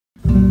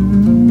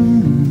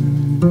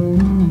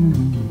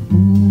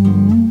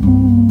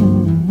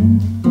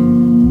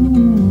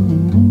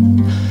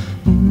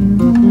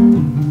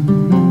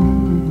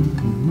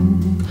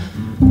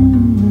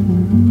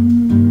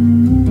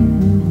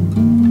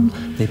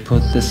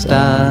put the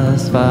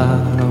stars far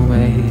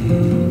away,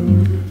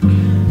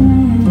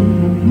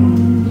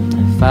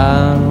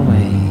 far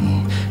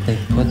away. They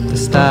put the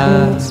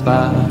stars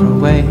far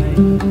away.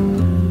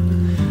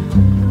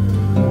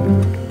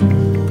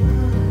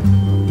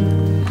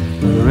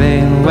 The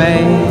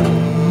railway,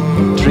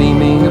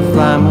 dreaming of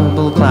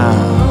flammable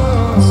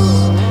clouds,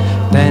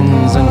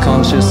 bends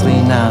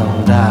unconsciously now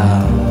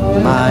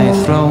down my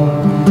throat.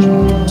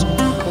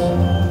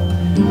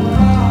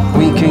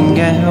 We can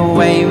get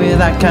away with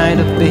that kind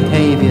of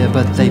behavior,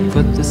 but they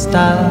put the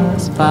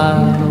stars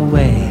far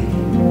away,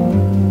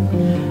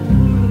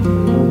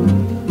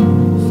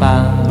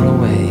 far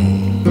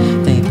away.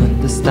 They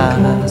put the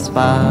stars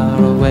far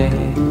away.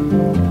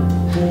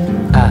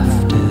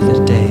 After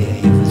the day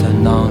of the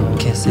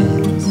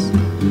non-kisses,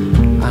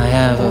 I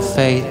have a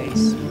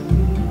face.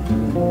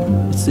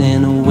 It's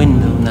in a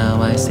window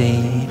now I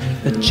see,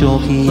 a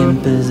chalky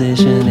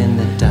imposition in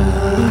the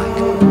dark.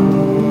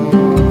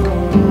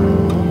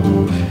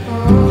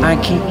 I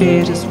keep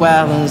it as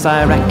well as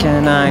I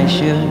reckon I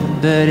should,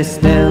 but it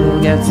still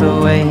gets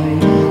away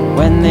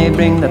when they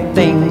bring the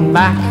thing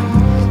back.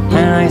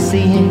 And I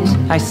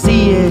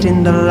see it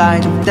in the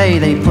light of day.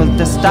 They put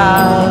the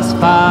stars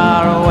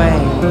far away,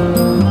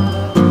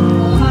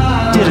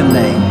 didn't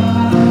they?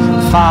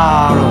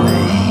 Far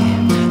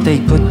away. They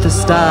put the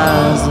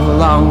stars a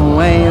long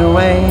way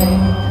away.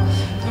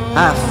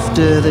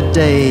 After the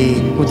day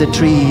when the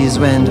trees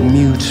went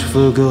mute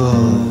for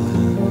good.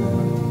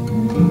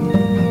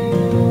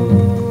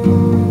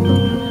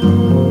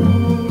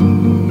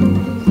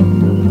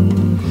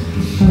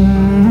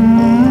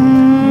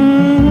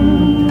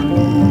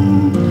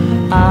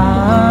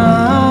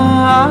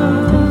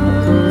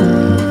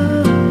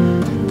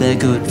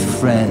 Good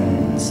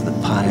friends, the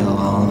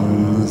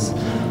pylons,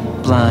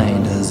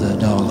 blind as a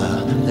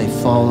dollar, they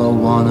follow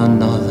one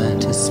another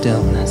to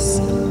stillness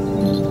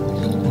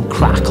and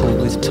crackle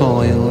with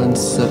toil and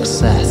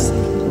success.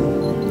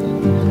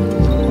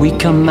 We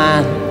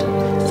command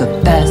the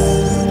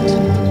best,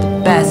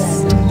 the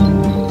best.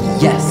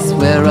 Yes,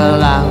 we're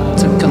allowed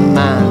to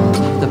command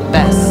the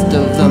best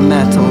of the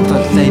metal,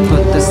 but they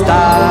put the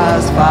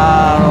stars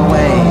far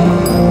away.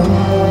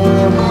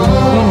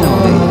 We know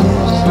they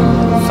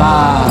did,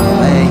 far away.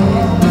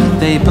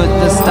 They put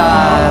the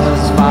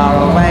stars far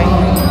away.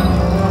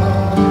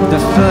 The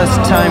first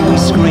time we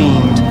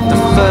screamed, the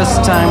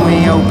first time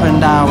we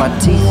opened our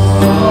teeth.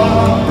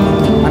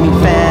 I mean,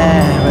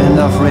 fair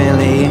enough,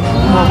 really.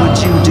 What would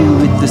you do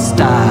with the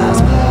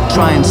stars?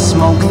 Try and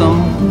smoke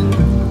them?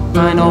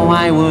 I know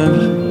I would.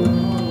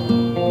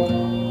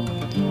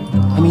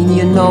 I mean,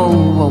 you know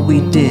what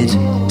we did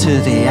to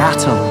the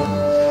atom.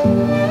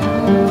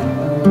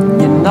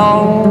 You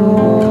know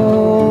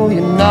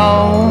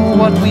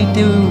what we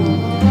do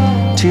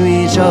to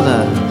each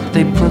other.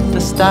 They put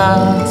the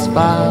stars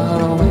far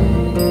away.